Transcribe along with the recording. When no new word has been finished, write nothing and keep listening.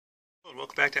And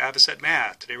welcome back to Avocet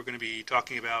Math. Today we're going to be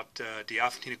talking about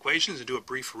Diophantine equations and do a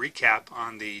brief recap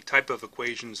on the type of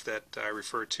equations that I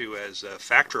refer to as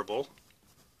factorable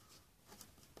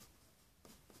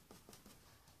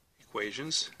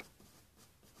equations.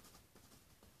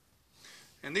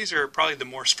 And these are probably the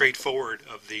more straightforward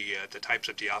of the types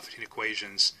of Diophantine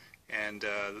equations. And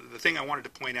the thing I wanted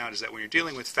to point out is that when you're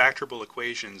dealing with factorable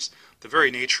equations, the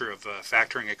very nature of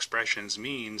factoring expressions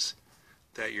means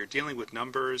that you're dealing with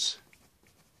numbers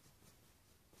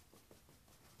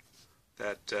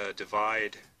that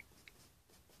divide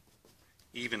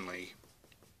evenly.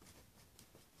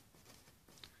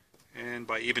 And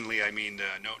by evenly I mean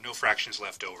no fractions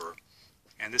left over.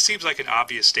 And this seems like an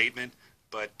obvious statement,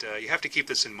 but you have to keep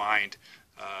this in mind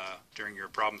during your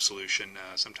problem solution.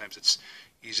 Sometimes it's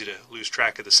easy to lose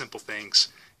track of the simple things.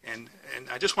 And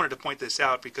I just wanted to point this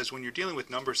out because when you're dealing with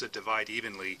numbers that divide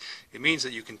evenly, it means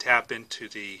that you can tap into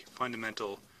the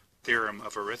fundamental theorem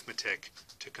of arithmetic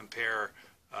to compare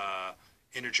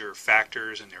integer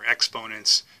factors and their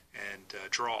exponents and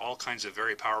draw all kinds of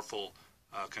very powerful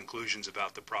conclusions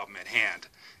about the problem at hand.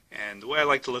 And the way I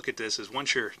like to look at this is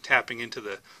once you're tapping into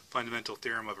the fundamental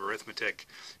theorem of arithmetic,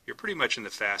 you're pretty much in the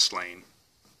fast lane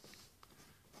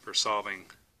for solving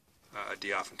a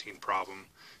Diophantine problem,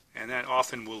 and that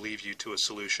often will lead you to a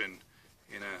solution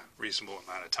in a reasonable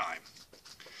amount of time.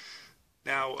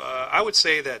 Now, I would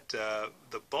say that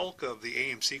the bulk of the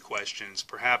AMC questions,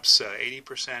 perhaps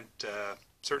 80%,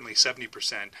 certainly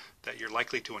 70% that you're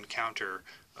likely to encounter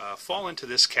fall into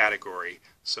this category.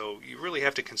 So you really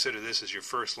have to consider this as your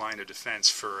first line of defense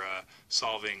for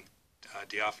solving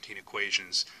Diophantine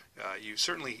equations. You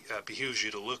certainly behooves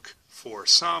you to look for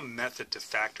some method to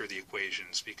factor the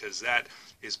equations, because that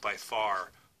is by far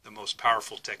the most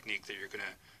powerful technique that you're going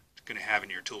to have in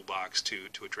your toolbox to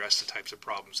address the types of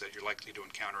problems that you're likely to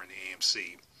encounter in the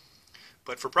AMC.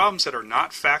 But for problems that are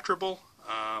not factorable,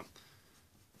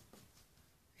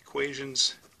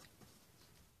 equations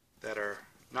that are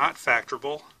not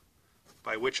factorable,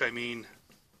 by which I mean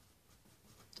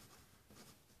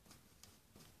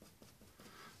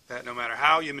that no matter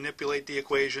how you manipulate the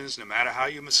equations, no matter how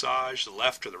you massage the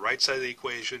left or the right side of the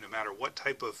equation, no matter what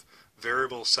type of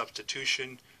variable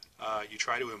substitution you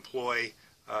try to employ,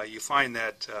 you find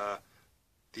that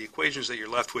the equations that you're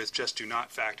left with just do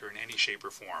not factor in any shape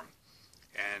or form.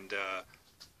 And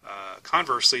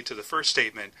conversely to the first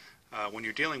statement, when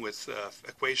you're dealing with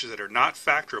equations that are not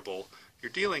factorable,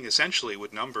 you're dealing essentially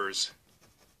with numbers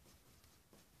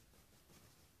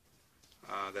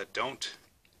that don't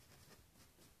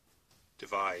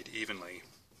divide evenly.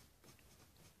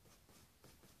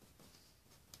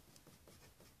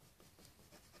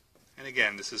 And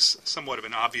again, this is somewhat of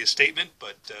an obvious statement,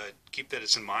 but keep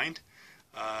that in mind.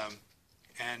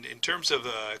 And in terms of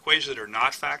equations that are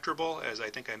not factorable, as I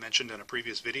think I mentioned in a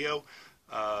previous video,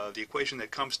 the equation that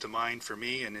comes to mind for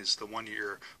me and is the one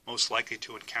you're most likely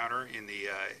to encounter in the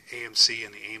AMC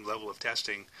and the AIM level of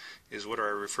testing is what I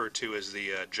refer to as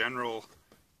the general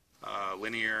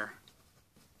linear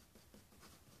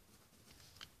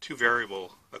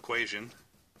two-variable equation.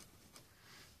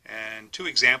 And two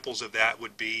examples of that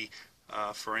would be,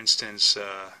 for instance,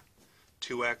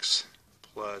 2x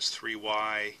plus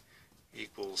 3y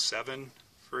equals 7,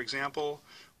 for example,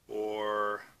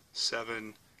 or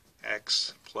 7x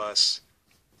plus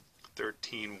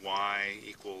 13y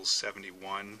equals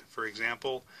 71, for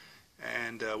example.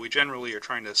 And we generally are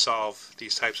trying to solve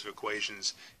these types of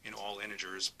equations in all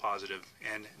integers, positive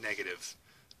and negative.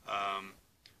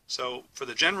 So for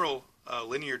the general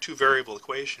linear two-variable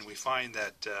equation, we find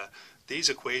that these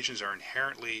equations are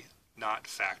inherently not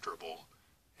factorable,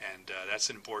 and that's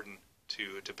important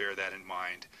to bear that in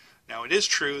mind. Now, it is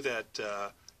true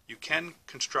that you can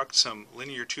construct some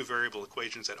linear two-variable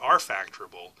equations that are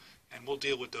factorable, and we'll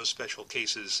deal with those special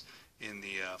cases in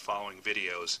the following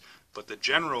videos. But the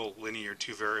general linear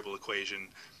two-variable equation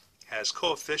has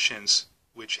coefficients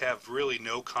which have really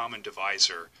no common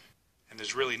divisor, and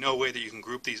there's really no way that you can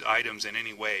group these items in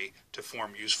any way to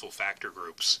form useful factor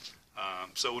groups.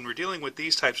 So when we're dealing with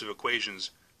these types of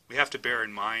equations, we have to bear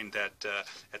in mind that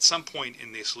at some point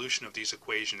in the solution of these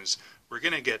equations, we're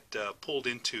going to get pulled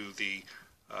into the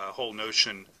whole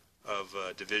notion of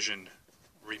division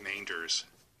remainders.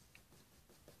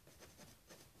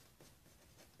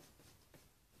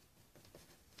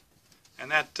 And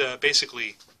that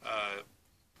basically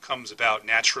comes about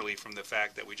naturally from the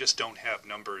fact that we just don't have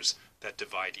numbers that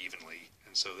divide evenly.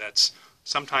 And so that's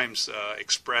sometimes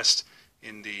expressed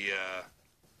in the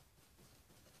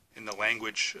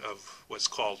language of what's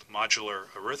called modular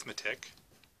arithmetic,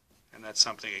 and that's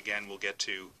something again we'll get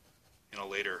to in a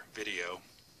later video.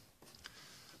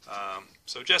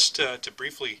 So just to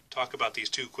briefly talk about these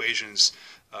two equations,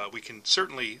 we can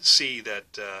certainly see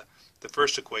that the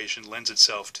first equation lends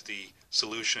itself to the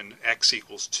solution x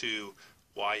equals 2,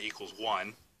 y equals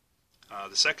 1.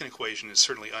 The second equation is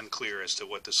certainly unclear as to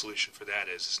what the solution for that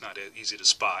is. It's not easy to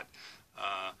spot.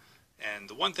 And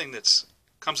the one thing that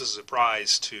comes as a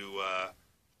surprise to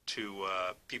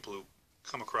people who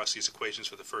come across these equations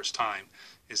for the first time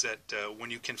is that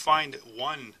when you can find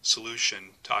one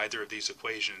solution to either of these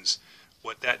equations,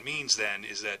 what that means then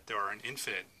is that there are an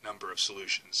infinite number of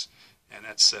solutions. And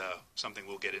that's something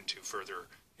we'll get into further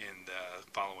in the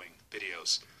following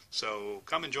videos. So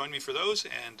come and join me for those,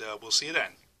 and we'll see you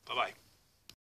then. Bye-bye.